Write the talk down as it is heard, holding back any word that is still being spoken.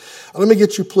Let me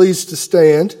get you pleased to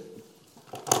stand.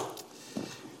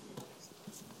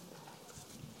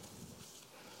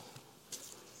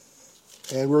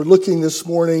 And we're looking this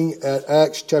morning at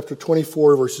Acts chapter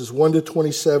 24, verses 1 to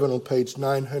 27 on page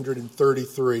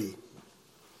 933.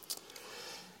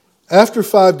 After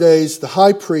 5 days, the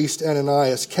high priest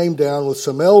Ananias came down with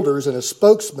some elders and a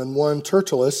spokesman, one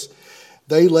Tertullus.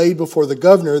 They laid before the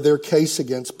governor their case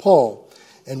against Paul.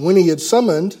 And when he had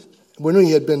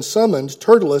been summoned,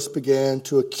 Tertullus began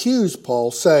to accuse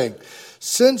Paul, saying,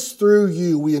 "Since through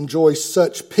you we enjoy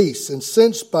such peace, and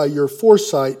since by your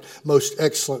foresight, most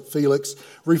excellent Felix,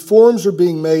 reforms are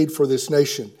being made for this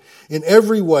nation, in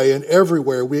every way and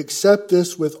everywhere we accept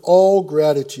this with all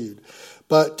gratitude.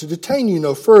 But to detain you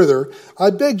no further, I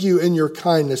beg you in your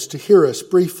kindness to hear us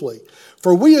briefly.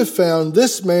 For we have found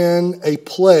this man a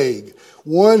plague,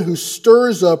 one who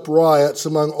stirs up riots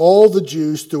among all the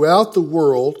Jews throughout the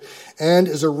world, and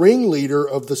is a ringleader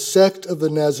of the sect of the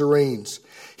Nazarenes.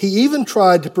 He even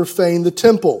tried to profane the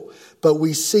temple, but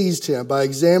we seized him. By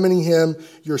examining him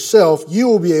yourself, you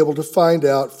will be able to find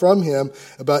out from him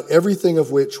about everything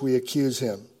of which we accuse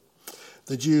him."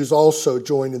 The Jews also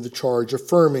joined in the charge,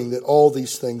 affirming that all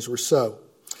these things were so.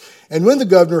 And when the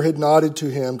governor had nodded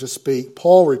to him to speak,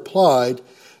 Paul replied,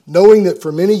 "Knowing that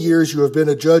for many years you have been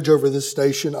a judge over this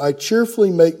nation, I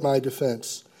cheerfully make my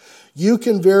defense. You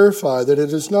can verify that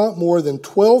it is not more than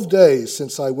 12 days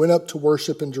since I went up to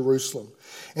worship in Jerusalem.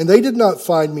 And they did not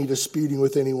find me disputing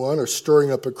with anyone or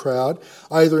stirring up a crowd,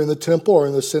 either in the temple or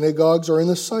in the synagogues or in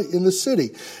the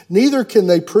city. Neither can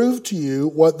they prove to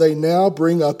you what they now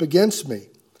bring up against me.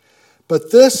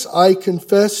 But this I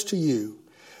confess to you,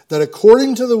 that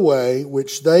according to the way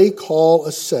which they call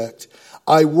a sect,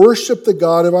 I worship the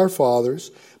God of our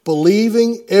fathers,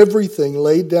 believing everything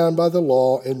laid down by the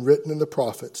law and written in the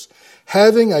prophets,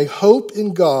 having a hope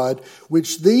in God,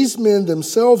 which these men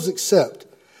themselves accept,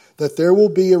 that there will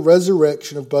be a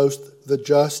resurrection of both the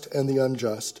just and the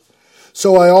unjust.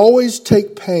 So I always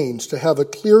take pains to have a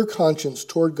clear conscience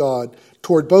toward God,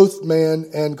 toward both man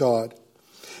and God.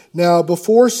 Now,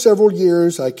 before several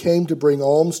years, I came to bring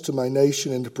alms to my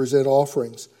nation and to present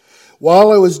offerings.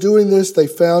 While I was doing this, they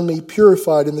found me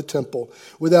purified in the temple,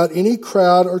 without any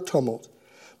crowd or tumult.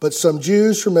 But some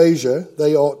Jews from Asia,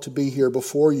 they ought to be here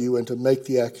before you and to make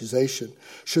the accusation,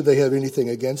 should they have anything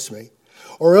against me.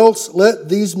 Or else let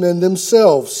these men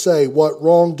themselves say what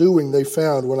wrongdoing they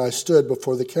found when I stood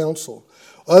before the council.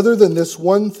 Other than this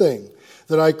one thing,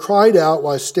 that I cried out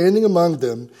while standing among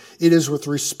them, it is with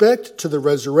respect to the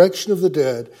resurrection of the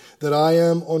dead that I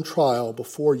am on trial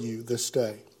before you this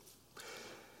day."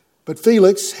 But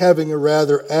Felix, having a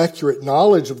rather accurate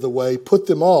knowledge of the way, put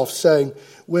them off, saying,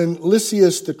 "When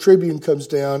Lysias the tribune comes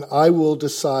down, I will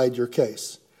decide your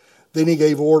case." Then he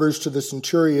gave orders to the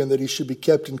centurion that he should be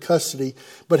kept in custody,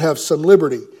 but have some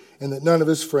liberty, and that none of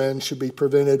his friends should be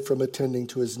prevented from attending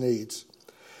to his needs.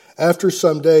 After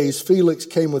some days, Felix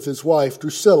came with his wife,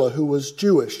 Drusilla, who was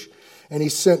Jewish, and he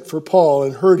sent for Paul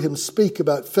and heard him speak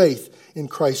about faith in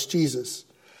Christ Jesus.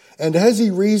 And as he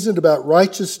reasoned about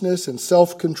righteousness and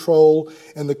self-control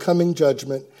and the coming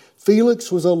judgment,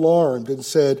 Felix was alarmed and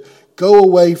said, "Go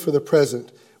away for the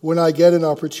present. When I get an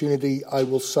opportunity, I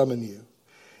will summon you."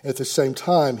 At the same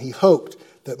time, he hoped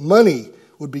that money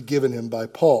would be given him by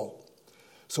Paul.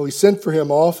 So he sent for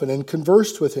him often and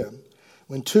conversed with him.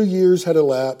 When 2 years had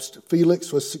elapsed,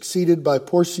 Felix was succeeded by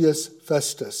Porcius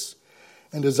Festus.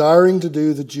 And desiring to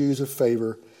do the Jews a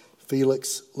favor,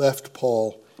 Felix left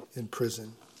Paul in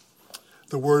prison.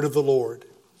 The word of the Lord.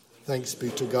 Thanks be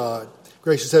to God.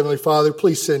 Gracious Heavenly Father,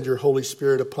 please send your Holy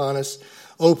Spirit upon us.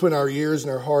 Open our ears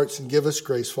and our hearts and give us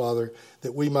grace, Father,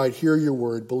 that we might hear your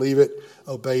word, believe it,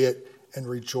 obey it, and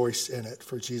rejoice in it.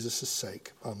 For Jesus'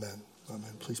 sake. Amen.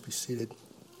 Amen. Please be seated.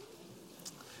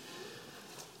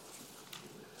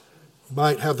 You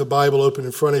might have the Bible open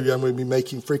in front of you. I'm going to be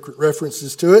making frequent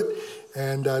references to it.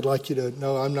 And I'd like you to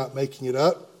know I'm not making it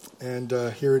up. And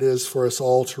here it is for us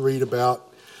all to read about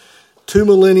 2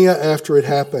 millennia after it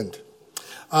happened.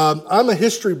 I'm a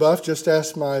history buff. Just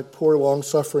ask my poor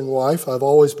long-suffering wife. I've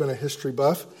always been a history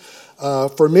buff.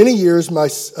 For many years, my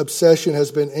obsession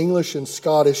has been English and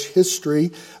Scottish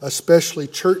history, especially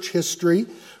church history,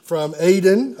 from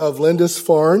Aidan of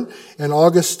Lindisfarne and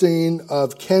Augustine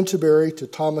of Canterbury to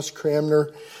Thomas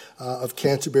Cranmer of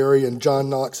Canterbury and John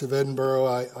Knox of Edinburgh.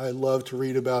 I love to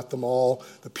read about them all,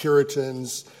 the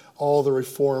Puritans, all the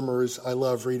reformers. I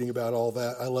love reading about all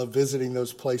that. I love visiting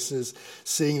those places,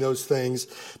 seeing those things.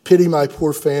 Pity my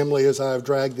poor family as I have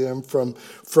dragged them from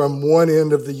one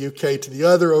end of the UK to the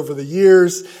other over the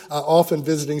years, often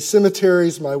visiting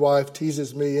cemeteries. My wife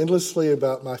teases me endlessly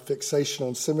about my fixation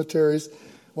on cemeteries.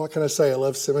 What can I say? I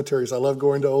love cemeteries. I love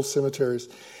going to old cemeteries.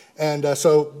 And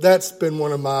so that's been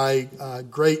one of my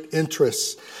great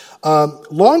interests.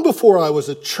 Long before I was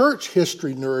a church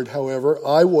history nerd, however,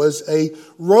 I was a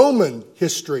Roman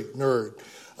history nerd.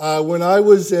 When I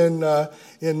was in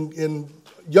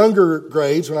younger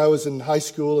grades, when I was in high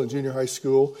school and junior high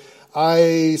school,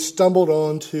 I stumbled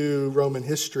onto Roman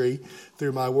history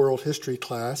through my world history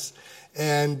class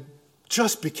and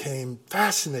just became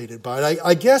fascinated by it.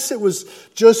 I guess it was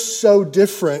just so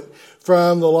different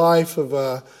from the life of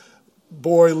a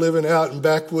boy living out in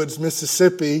backwoods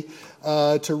Mississippi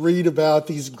to read about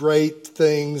these great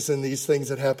things and these things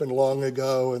that happened long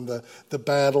ago and the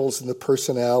battles and the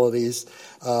personalities.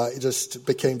 It just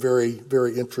became very,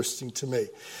 very interesting to me.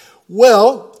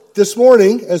 Well, this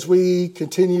morning, as we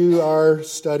continue our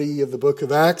study of the book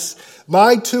of Acts,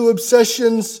 my two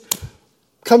obsessions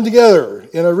come together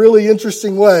in a really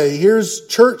interesting way. Here's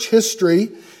church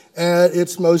history at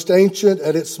its most ancient,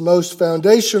 at its most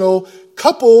foundational,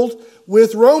 coupled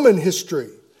with Roman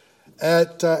history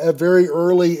at a very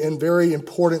early and very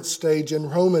important stage in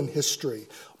Roman history,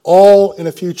 all in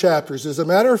a few chapters. As a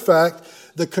matter of fact,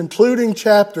 the concluding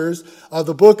chapters of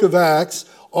the book of Acts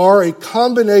are a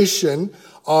combination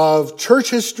of church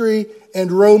history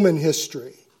and Roman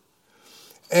history.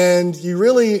 And you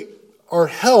really are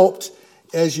helped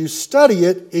as you study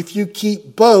it if you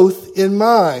keep both in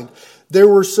mind. There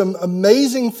were some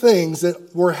amazing things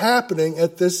that were happening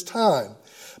at this time,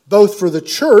 both for the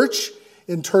church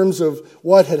in terms of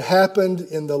what had happened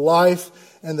in the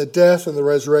life and the death and the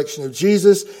resurrection of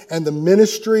Jesus, and the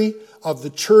ministry of the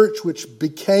church, which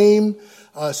became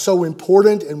so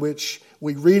important and which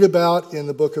we read about in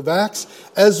the book of Acts,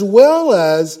 as well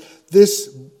as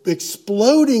this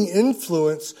exploding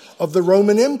influence of the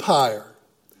Roman Empire,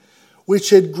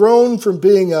 which had grown from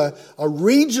being a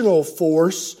regional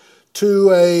force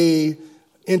to a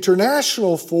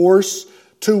international force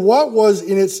to what was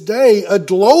in its day a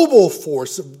global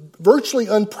force, virtually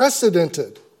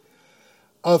unprecedented,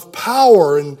 of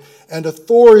power and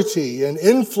authority and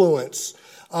influence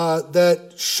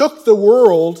that shook the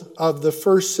world of the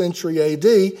first century AD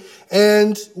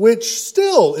and which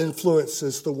still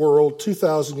influences the world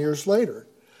 2,000 years later.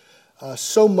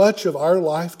 So much of our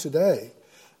life today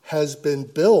has been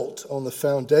built on the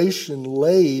foundation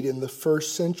laid in the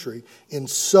first century in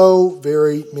so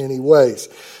very many ways.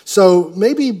 So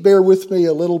maybe bear with me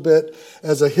a little bit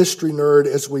as a history nerd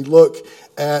as we look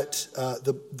at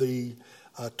the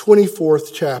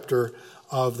 24th chapter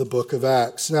of the book of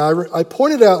Acts. Now, I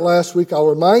pointed out last week, I'll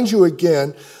remind you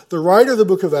again, the writer of the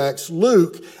book of Acts,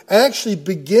 Luke, actually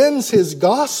begins his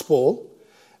gospel,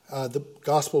 the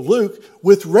Gospel of Luke,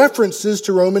 with references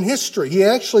to Roman history. He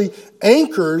actually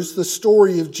anchors the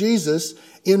story of Jesus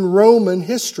in Roman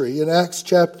history. In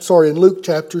Luke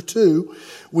chapter 2,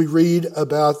 we read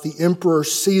about the Emperor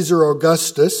Caesar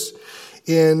Augustus.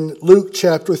 In Luke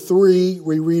chapter 3,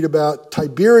 we read about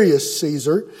Tiberius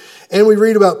Caesar. And we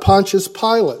read about Pontius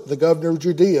Pilate, the governor of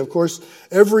Judea. Of course,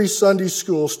 every Sunday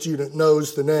school student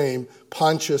knows the name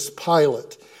Pontius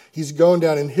Pilate. He's going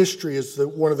down in history as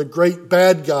one of the great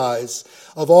bad guys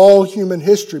of all human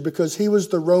history because he was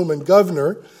the Roman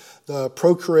governor, the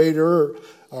procurator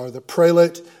or the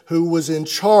prelate who was in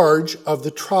charge of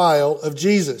the trial of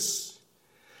Jesus.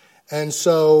 And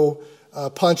so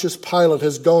Pontius Pilate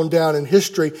has gone down in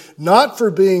history not for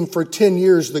being for 10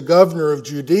 years the governor of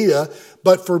Judea,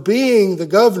 but for being the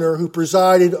governor who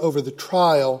presided over the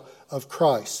trial of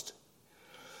Christ.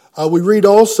 We read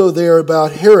also there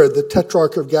about Herod, the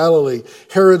tetrarch of Galilee,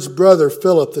 Herod's brother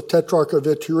Philip, the tetrarch of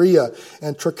Iturea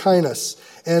and Trachonitis,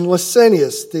 and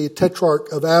Lysanias, the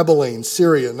tetrarch of Abilene,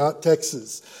 Syria, not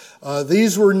Texas.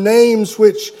 These were names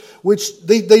which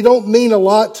they don't mean a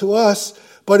lot to us,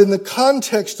 but in the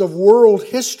context of world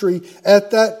history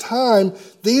at that time,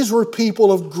 these were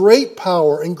people of great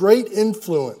power and great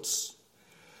influence.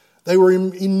 They were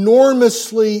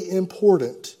enormously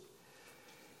important.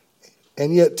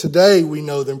 And yet today we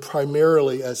know them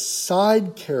primarily as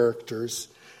side characters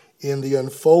in the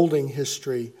unfolding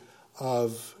history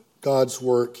of God's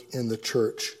work in the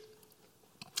church.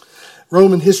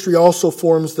 Roman history also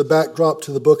forms the backdrop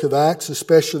to the book of Acts,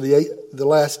 especially the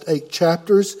last 8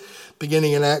 chapters,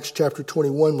 beginning in Acts chapter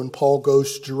 21 when Paul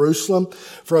goes to Jerusalem.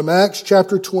 From Acts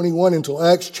chapter 21 until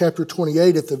Acts chapter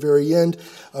 28 at the very end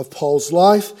of Paul's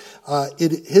life,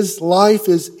 his life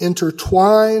is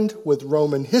intertwined with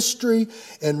Roman history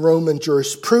and Roman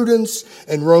jurisprudence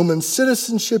and Roman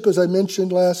citizenship, as I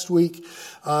mentioned last week.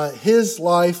 His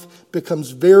life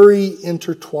becomes very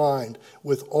intertwined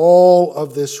with all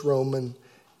of this Roman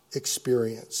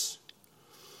experience.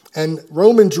 And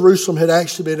Roman Jerusalem had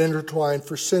actually been intertwined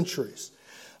for centuries.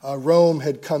 Rome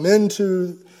had come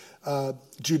into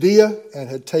Judea and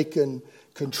had taken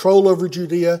control over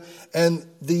Judea. And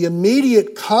the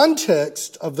immediate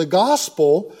context of the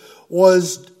gospel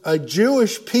was a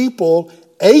Jewish people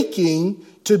aching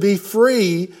to be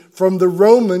free from the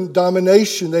Roman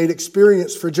domination they'd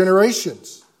experienced for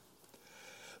generations.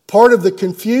 Part of the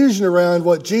confusion around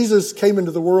what Jesus came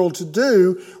into the world to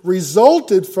do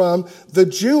resulted from the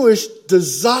Jewish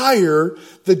desire,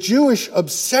 the Jewish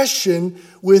obsession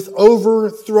with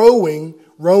overthrowing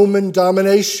Roman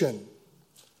domination.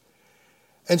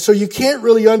 And so you can't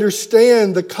really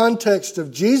understand the context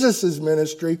of Jesus'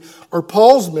 ministry or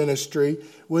Paul's ministry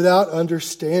without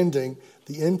understanding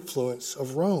the influence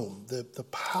of Rome, the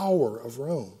power of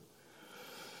Rome.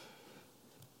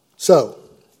 So,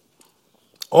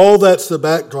 all that's the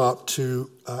backdrop to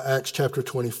Acts chapter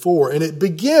 24. And it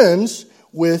begins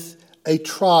with a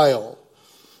trial.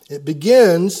 It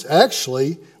begins,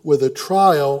 actually, with a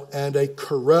trial and a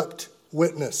corrupt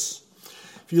witness.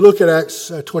 If you look at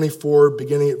Acts 24,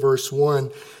 beginning at verse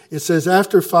 1, it says,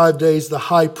 "After 5 days, the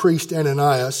high priest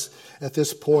Ananias," at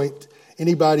this point,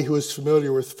 anybody who is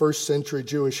familiar with first century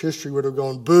Jewish history would have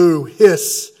gone, boo,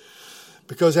 hiss,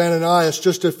 because Ananias,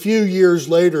 just a few years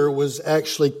later, was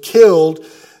actually killed,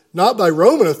 not by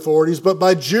Roman authorities, but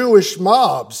by Jewish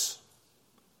mobs,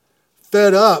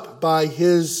 fed up by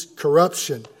his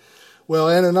corruption. Well,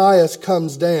 Ananias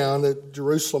comes down.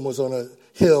 Jerusalem was on a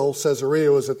hill.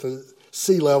 Caesarea was at the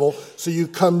sea level. So you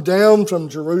come down from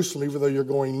Jerusalem, even though you're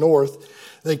going north.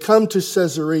 They come to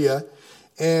Caesarea,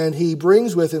 and he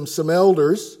brings with him some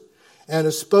elders and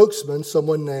a spokesman,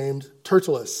 someone named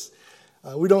Tertullus.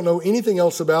 We don't know anything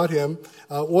else about him.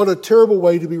 What a terrible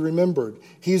way to be remembered.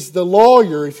 He's the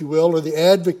lawyer, if you will, or the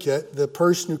advocate, the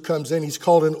person who comes in. He's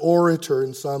called an orator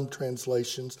in some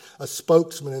translations, a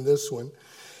spokesman in this one.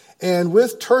 And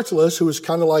with Tertullus, who is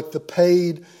kind of like the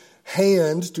paid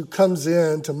hand who comes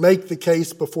in to make the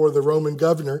case before the Roman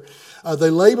governor, they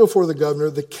lay before the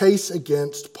governor the case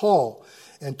against Paul.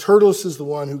 And Tertullus is the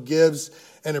one who gives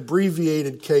an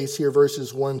abbreviated case here,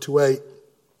 verses 1 to 8.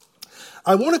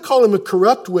 I want to call him a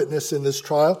corrupt witness in this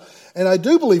trial, and I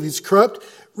do believe he's corrupt.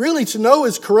 Really, to know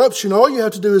his corruption, all you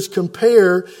have to do is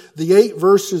compare the 8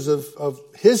 verses of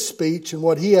his speech and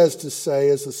what he has to say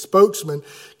as a spokesman.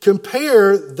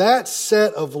 Compare that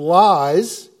set of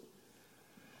lies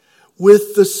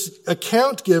with the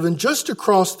account given just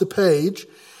across the page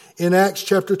in Acts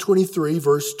chapter 23,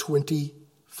 verse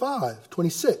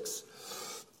 26.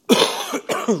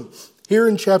 Here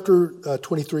in chapter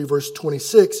 23, verse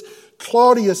 26,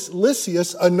 Claudius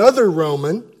Lysias, another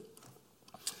Roman,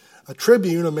 a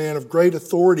tribune, a man of great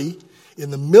authority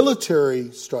in the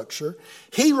military structure,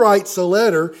 he writes a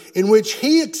letter in which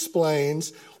he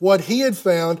explains what he had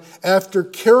found after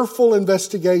careful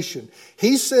investigation.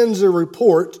 He sends a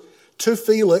report to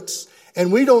Felix,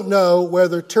 and we don't know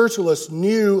whether Tertullus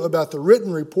knew about the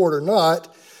written report or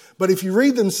not, but if you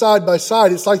read them side by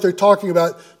side, it's like they're talking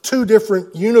about 2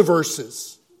 different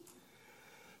universes.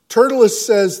 Tertullus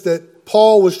says that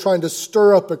Paul was trying to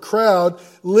stir up a crowd.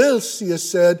 Lysias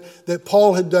said that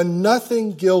Paul had done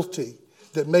nothing guilty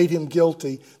that made him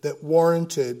guilty that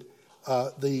warranted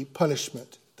the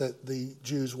punishment that the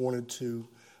Jews wanted to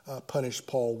punish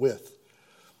Paul with.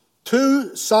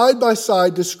 2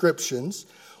 side-by-side descriptions,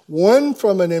 one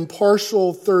from an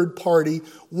impartial third party,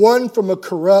 one from a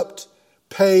corrupt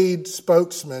paid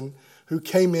spokesman who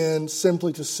came in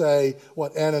simply to say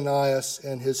what Ananias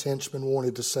and his henchmen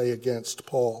wanted to say against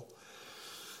Paul.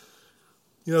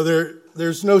 You know,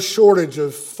 there's no shortage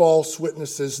of false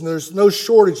witnesses, and there's no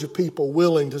shortage of people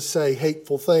willing to say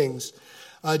hateful things.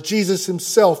 Jesus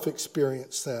himself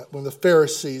experienced that when the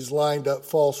Pharisees lined up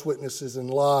false witnesses and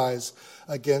lies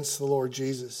against the Lord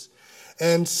Jesus.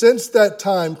 And since that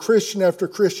time, Christian after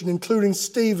Christian, including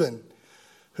Stephen,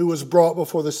 who was brought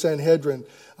before the Sanhedrin,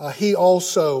 he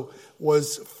also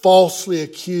was falsely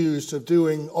accused of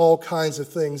doing all kinds of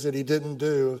things that he didn't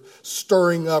do,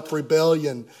 stirring up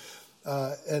rebellion.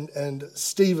 And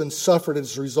Stephen suffered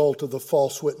as a result of the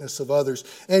false witness of others.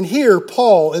 And here,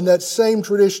 Paul, in that same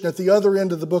tradition at the other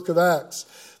end of the book of Acts,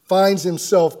 finds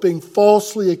himself being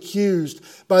falsely accused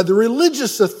by the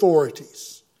religious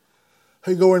authorities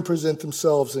who go and present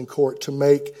themselves in court to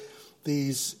make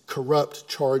these corrupt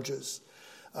charges.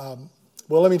 Well,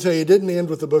 let me tell you, it didn't end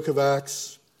with the book of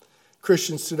Acts.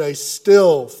 Christians today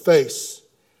still face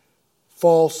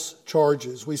false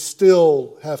charges. We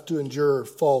still have to endure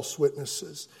false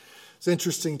witnesses. It's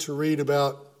interesting to read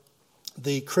about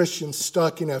the Christians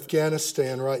stuck in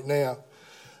Afghanistan right now.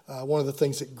 One of the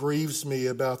things that grieves me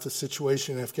about the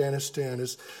situation in Afghanistan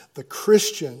is the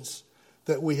Christians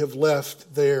that we have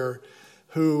left there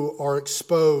who are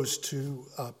exposed to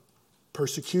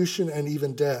persecution and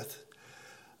even death.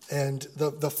 And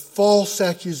the false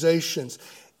accusations.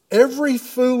 Every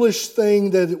foolish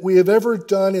thing that we have ever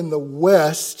done in the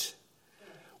West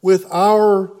with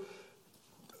our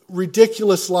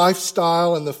ridiculous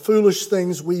lifestyle and the foolish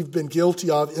things we've been guilty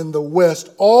of in the West,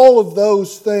 all of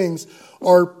those things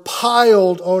are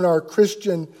piled on our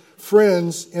Christian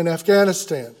friends in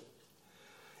Afghanistan.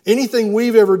 Anything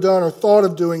we've ever done or thought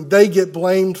of doing, they get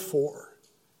blamed for.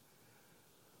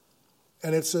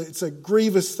 And it's a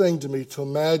grievous thing to me to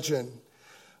imagine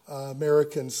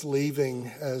Americans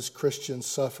leaving as Christians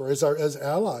suffer, as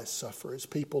allies suffer, as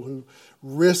people who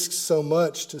risk so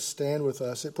much to stand with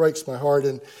us. It breaks my heart,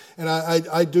 and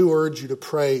I do urge you to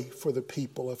pray for the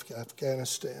people of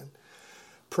Afghanistan.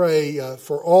 Pray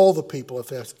for all the people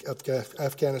of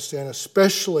Afghanistan,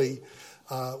 especially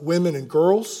women and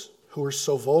girls who are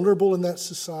so vulnerable in that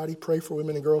society. Pray for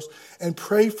women and girls, and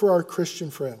pray for our Christian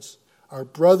friends, our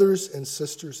brothers and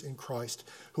sisters in Christ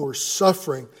who are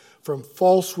suffering from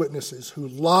false witnesses who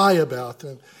lie about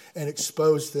them and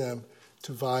expose them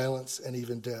to violence and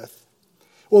even death.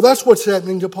 Well, that's what's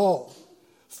happening to Paul.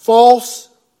 False,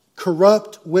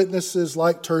 corrupt witnesses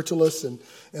like Tertullus and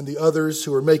the others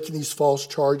who are making these false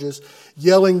charges,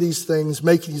 yelling these things,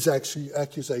 making these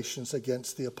accusations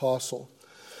against the apostle.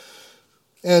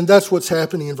 And that's what's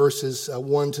happening in verses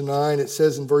 1 to 9. It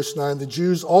says in verse 9, the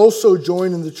Jews also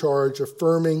joined in the charge,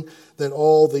 affirming that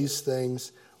all these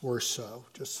things were so.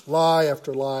 Just lie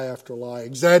after lie after lie.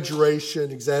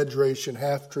 Exaggeration,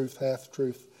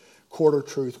 half-truth, quarter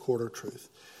truth.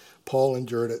 Paul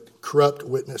endured it. Corrupt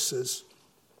witnesses.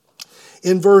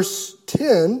 In verse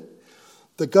 10,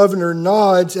 the governor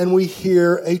nods and we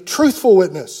hear a truthful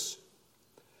witness.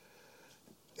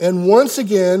 And once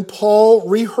again, Paul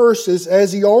rehearses,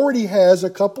 as he already has a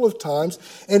couple of times.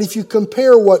 And if you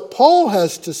compare what Paul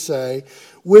has to say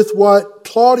with what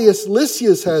Claudius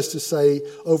Lysias has to say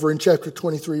over in chapter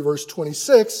 23, verse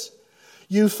 26,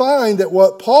 you find that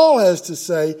what Paul has to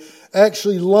say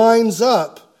actually lines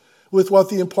up with what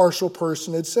the impartial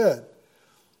person had said.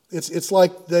 It's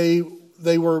like they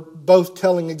were both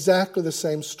telling exactly the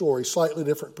same story, slightly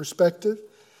different perspective,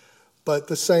 but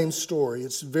the same story.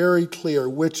 It's very clear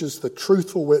which is the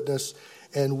truthful witness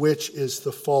and which is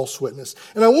the false witness.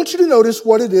 And I want you to notice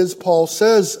what it is Paul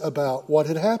says about what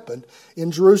had happened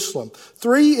in Jerusalem.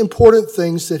 3 important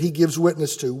things that he gives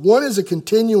witness to. One is a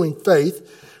continuing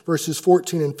faith, verses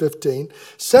 14 and 15.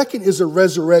 Second is a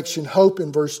resurrection hope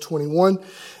in verse 21.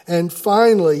 And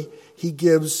finally, he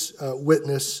gives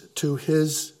witness to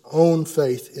his own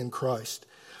faith in Christ.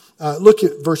 Look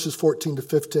at verses 14 to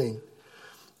 15.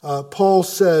 Paul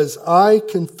says, I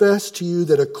confess to you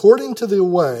that according to the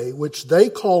way which they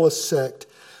call a sect,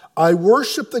 I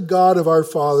worship the God of our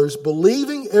fathers,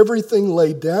 believing everything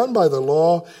laid down by the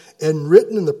law and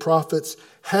written in the prophets,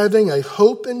 having a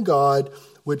hope in God,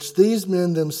 which these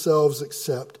men themselves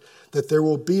accept, that there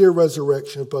will be a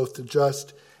resurrection of both the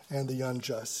just and the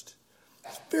unjust.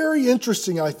 It's very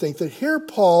interesting, I think, that here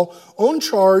Paul, on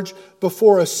charge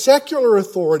before a secular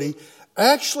authority,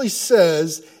 actually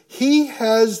says he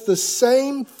has the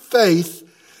same faith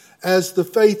as the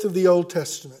faith of the Old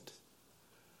Testament.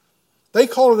 They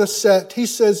call it a sect. He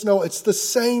says, no, it's the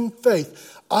same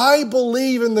faith. I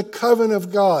believe in the covenant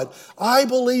of God. I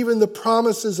believe in the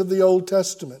promises of the Old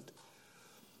Testament.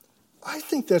 I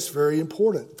think that's very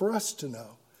important for us to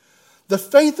know. The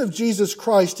faith of Jesus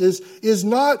Christ is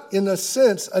not, in a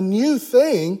sense, a new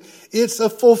thing. It's a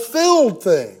fulfilled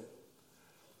thing.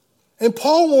 And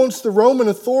Paul wants the Roman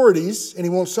authorities, and he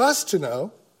wants us to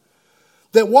know,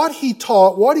 that what he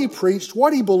taught, what he preached,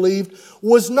 what he believed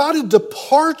was not a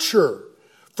departure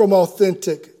from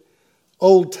authentic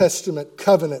Old Testament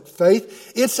covenant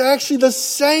faith. It's actually the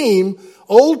same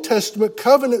Old Testament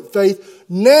covenant faith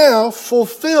now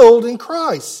fulfilled in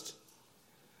Christ.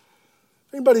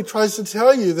 If anybody tries to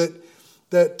tell you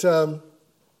that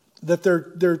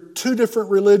there are 2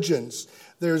 different religions,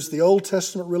 there's the Old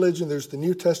Testament religion, there's the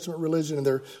New Testament religion, and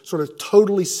they're sort of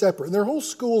totally separate. And there are whole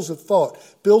schools of thought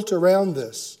built around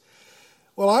this.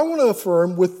 Well, I want to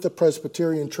affirm with the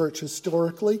Presbyterian Church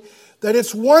historically that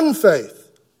it's one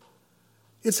faith.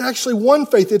 It's actually one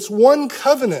faith. It's one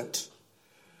covenant.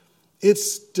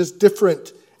 It's just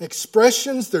different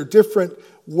expressions. They're different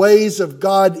ways of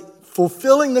God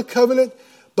fulfilling the covenant.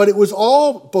 But it was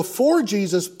all before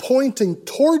Jesus pointing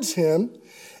towards him.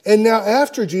 And now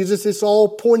after Jesus, it's all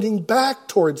pointing back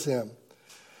towards him.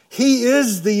 He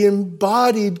is the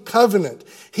embodied covenant.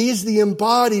 He's the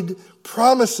embodied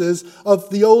promises of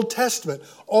the Old Testament.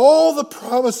 All the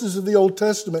promises of the Old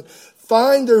Testament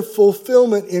find their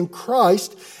fulfillment in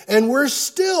Christ, and we're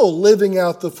still living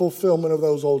out the fulfillment of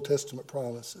those Old Testament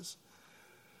promises.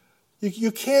 You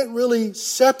can't really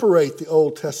separate the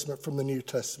Old Testament from the New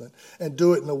Testament and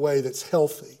do it in a way that's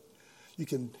healthy. You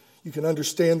can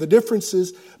understand the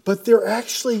differences, but they're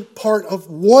actually part of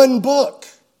one book,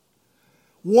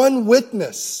 one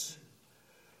witness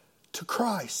to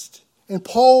Christ. And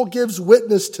Paul gives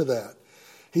witness to that.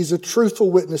 He's a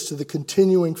truthful witness to the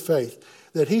continuing faith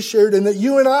that he shared and that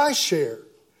you and I share.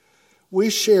 We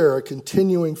share a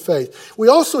continuing faith. We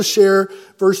also share,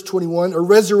 verse 21, a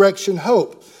resurrection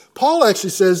hope. Paul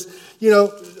actually says,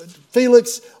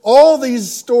 Felix, all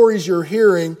these stories you're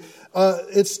hearing,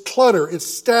 it's clutter, it's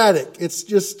static,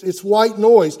 it's white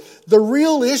noise. The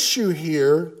real issue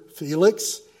here,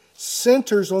 Felix,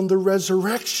 centers on the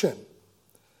resurrection.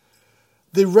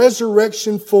 The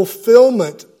resurrection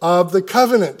fulfillment of the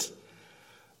covenant.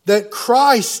 That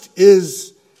Christ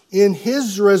is in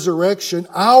his resurrection,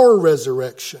 our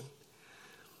resurrection.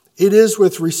 It is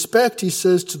with respect, he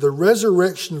says, to the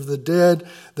resurrection of the dead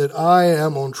that I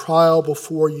am on trial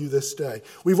before you this day.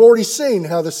 We've already seen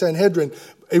how the Sanhedrin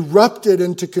erupted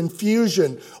into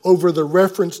confusion over the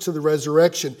reference to the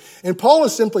resurrection. And Paul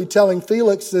is simply telling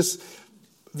Felix,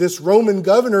 this Roman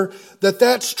governor, that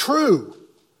that's true.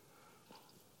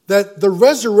 That the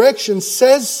resurrection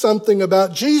says something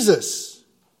about Jesus.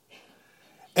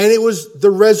 And it was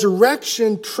the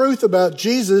resurrection truth about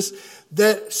Jesus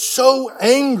that so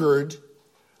angered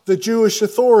the Jewish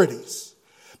authorities.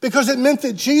 Because it meant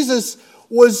that Jesus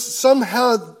was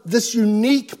somehow this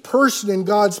unique person in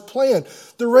God's plan.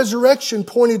 The resurrection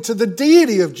pointed to the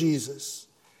deity of Jesus.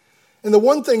 And the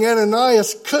one thing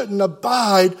Ananias couldn't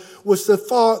abide was the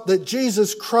thought that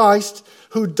Jesus Christ,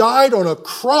 who died on a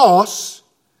cross,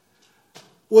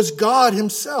 was God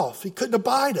himself. He couldn't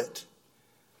abide it.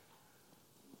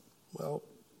 Well,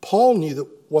 Paul knew that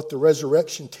what the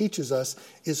resurrection teaches us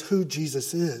is who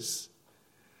Jesus is.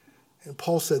 And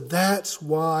Paul said, that's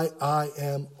why I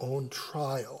am on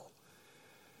trial.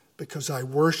 Because I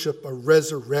worship a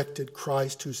resurrected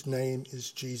Christ whose name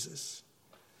is Jesus.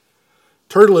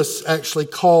 Tertullus actually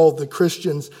called the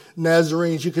Christians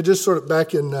Nazarenes. You could just sort of,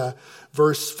 back in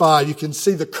verse 5, you can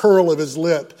see the curl of his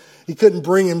lip. He couldn't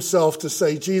bring himself to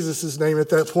say Jesus' name at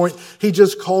that point. He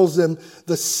just calls them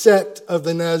the sect of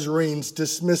the Nazarenes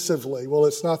dismissively. Well,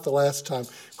 it's not the last time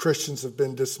Christians have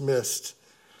been dismissed.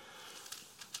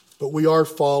 But we are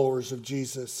followers of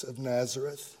Jesus of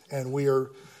Nazareth, and we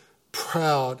are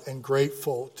proud and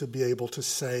grateful to be able to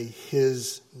say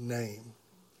his name.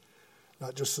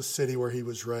 Not just the city where he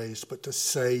was raised, but to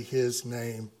say his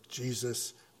name,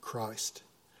 Jesus Christ.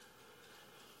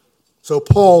 So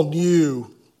Paul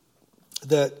knew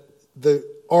that the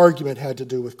argument had to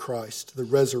do with Christ, the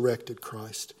resurrected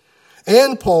Christ.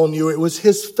 And Paul knew it was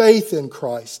his faith in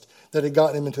Christ that had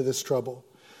gotten him into this trouble.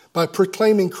 By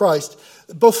proclaiming Christ,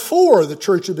 before the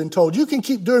church had been told, you can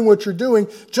keep doing what you're doing,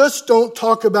 just don't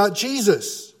talk about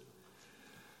Jesus.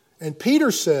 And Peter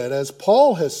said, as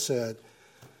Paul has said,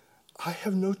 I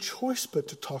have no choice but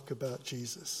to talk about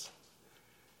Jesus.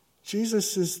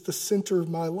 Jesus is the center of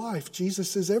my life.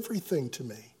 Jesus is everything to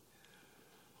me.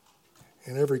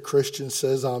 And every Christian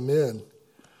says amen.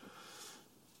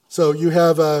 So you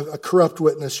have a corrupt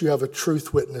witness, you have a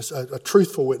truthful witness.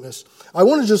 I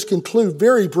want to just conclude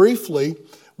very briefly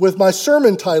with my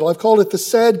sermon title. I've called it The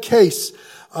Sad Case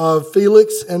of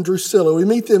Felix and Drusilla. We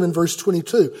meet them in verse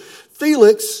 22.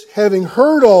 Felix, having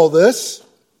heard all this,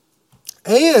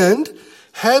 and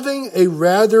having a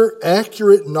rather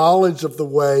accurate knowledge of the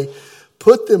way,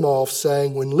 put them off,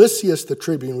 saying, when Lysias the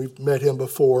tribune, we've met him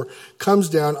before, comes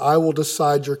down, I will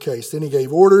decide your case. Then he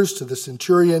gave orders to the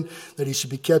centurion that he should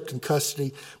be kept in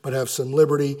custody, but have some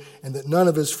liberty, and that none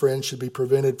of his friends should be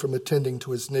prevented from attending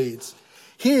to his needs.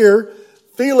 Here,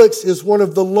 Felix is one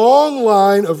of the long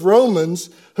line of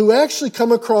Romans who actually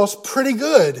come across pretty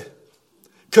good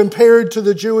compared to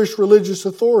the Jewish religious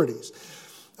authorities.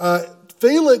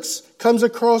 Felix comes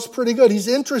across pretty good. He's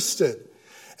interested.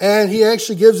 And he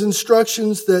actually gives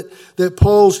instructions that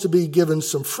Paul's to be given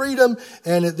some freedom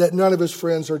and that none of his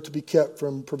friends are to be kept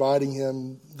from providing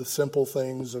him the simple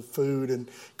things of food and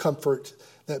comfort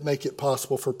that make it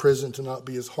possible for prison to not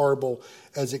be as horrible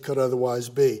as it could otherwise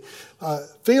be.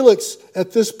 Felix,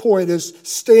 at this point, is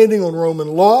standing on Roman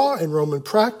law and Roman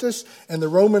practice and the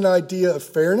Roman idea of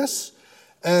fairness.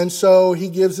 And so he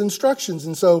gives instructions.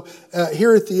 And so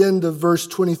here at the end of verse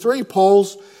 23,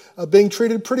 Paul's being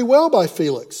treated pretty well by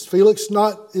Felix. Felix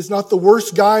is not the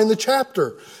worst guy in the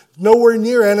chapter, nowhere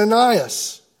near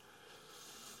Ananias.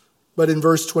 But in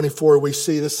verse 24, we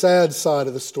see the sad side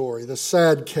of the story, the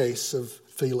sad case of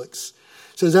Felix.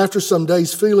 It says, after some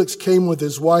days, Felix came with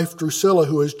his wife Drusilla,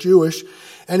 who is Jewish,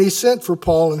 and he sent for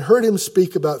Paul and heard him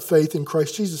speak about faith in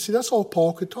Christ Jesus. See, that's all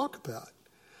Paul could talk about,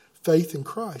 faith in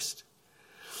Christ.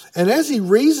 And as he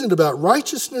reasoned about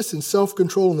righteousness and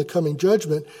self-control in the coming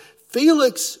judgment,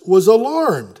 Felix was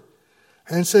alarmed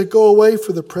and said, go away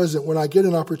for the present. When I get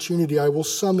an opportunity, I will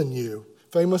summon you.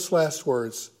 Famous last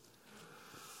words.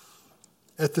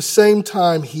 At the same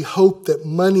time, he hoped that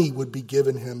money would be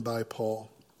given him by Paul.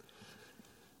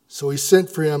 So he sent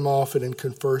for him often and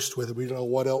conversed with him. We don't know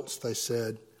what else they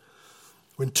said.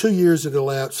 When 2 years had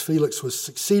elapsed, Felix was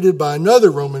succeeded by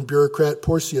another Roman bureaucrat,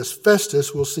 Porcius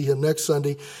Festus. We'll see him next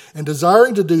Sunday. And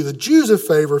desiring to do the Jews a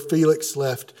favor, Felix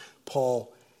left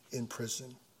Paul in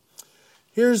prison.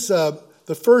 Here's the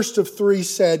first of three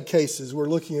sad cases. We're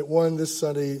looking at one this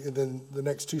Sunday, and then the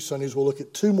next 2 Sundays we'll look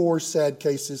at 2 more sad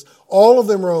cases, all of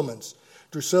them Romans.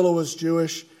 Drusilla was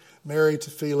Jewish, married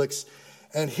to Felix.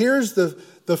 And here's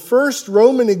the first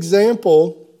Roman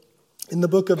example in the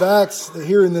book of Acts,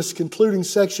 here in this concluding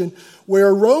section, where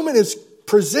a Roman is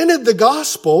presented the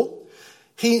gospel.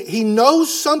 He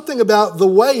knows something about the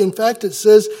way. In fact, it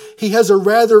says he has a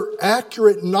rather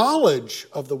accurate knowledge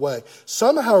of the way.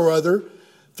 Somehow or other,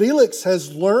 Felix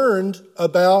has learned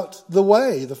about the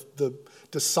way, the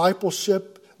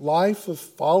discipleship life of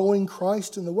following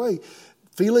Christ in the way.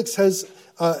 Felix has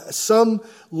some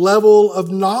level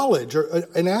of knowledge, or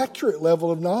an accurate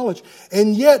level of knowledge,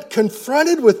 and yet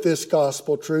confronted with this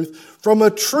gospel truth from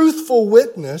a truthful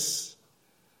witness,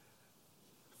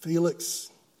 Felix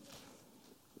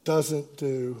doesn't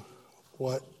do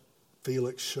what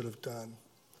Felix should have done.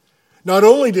 Not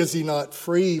only does he not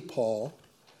free Paul,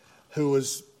 who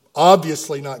was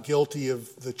obviously not guilty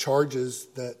of the charges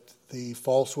that the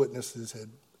false witnesses had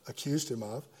accused him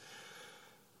of,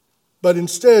 but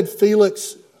instead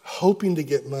Felix, hoping to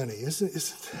get money. Isn't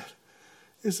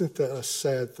that a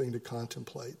sad thing to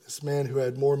contemplate? This man who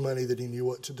had more money than he knew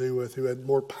what to do with, who had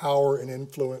more power and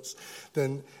influence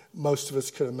than most of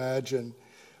us could imagine,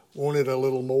 wanted a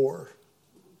little more.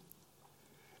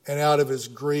 And out of his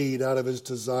greed, out of his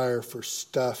desire for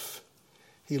stuff,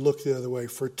 he looked the other way.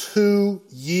 For 2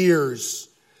 years,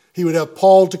 he would have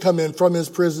Paul to come in from his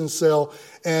prison cell,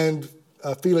 and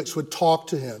Felix would talk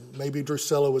to him. Maybe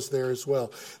Drusilla was there as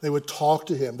well. They would talk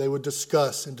to him. They would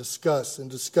discuss and discuss and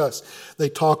discuss. They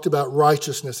talked about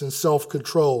righteousness and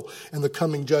self-control and the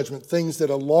coming judgment, things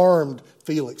that alarmed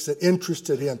Felix, that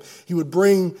interested him. He would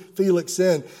bring Felix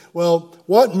in. Well,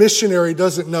 what missionary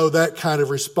doesn't know that kind of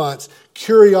response?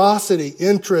 Curiosity,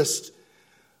 interest,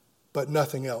 but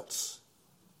nothing else.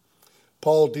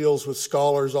 Paul deals with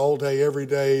scholars all day, every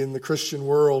day in the Christian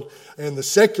world, and the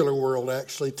secular world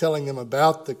actually, telling them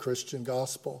about the Christian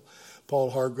gospel. Paul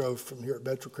Hargrove from here at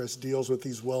Metrocrest deals with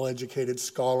these well-educated,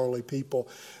 scholarly people.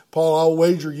 Paul, I'll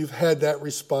wager you've had that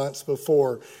response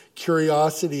before.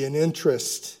 Curiosity and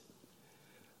interest,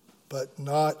 but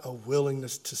not a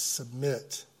willingness to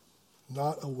submit.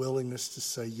 Not a willingness to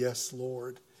say, yes,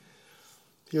 Lord.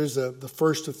 Here's the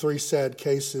first of 3 sad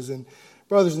cases, and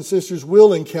brothers and sisters,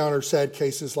 we'll encounter sad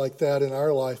cases like that in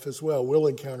our life as well. We'll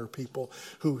encounter people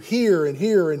who hear and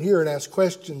hear and hear and ask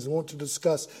questions and want to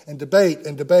discuss and debate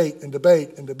and debate and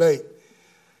debate and debate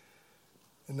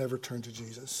and never turn to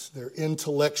Jesus. Their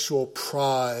intellectual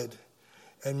pride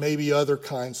and maybe other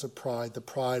kinds of pride, the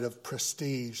pride of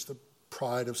prestige, the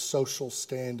pride of social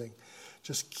standing,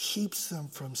 just keeps them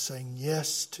from saying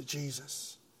yes to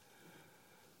Jesus,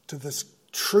 to this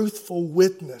truthful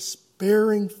witness,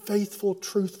 bearing faithful,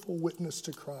 truthful witness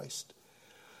to Christ.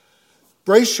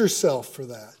 Brace yourself for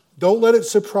that. Don't let it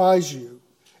surprise you.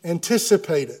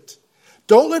 Anticipate it.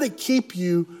 Don't let it keep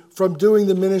you from doing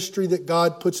the ministry that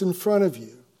God puts in front of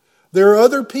you. There are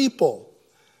other people.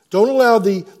 Don't allow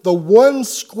the one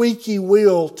squeaky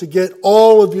wheel to get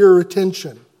all of your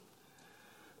attention.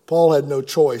 Paul had no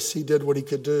choice. He did what he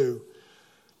could do.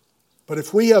 But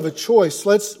if we have a choice,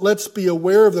 let's be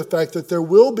aware of the fact that there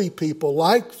will be people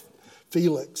like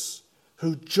Felix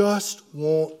who just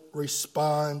won't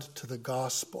respond to the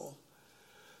gospel.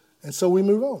 And so we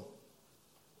move on.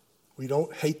 We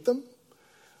don't hate them.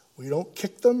 We don't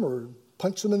kick them or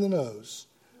punch them in the nose.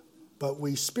 But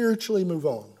we spiritually move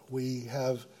on. We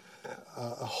have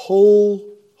a whole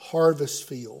harvest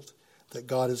field that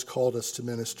God has called us to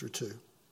minister to.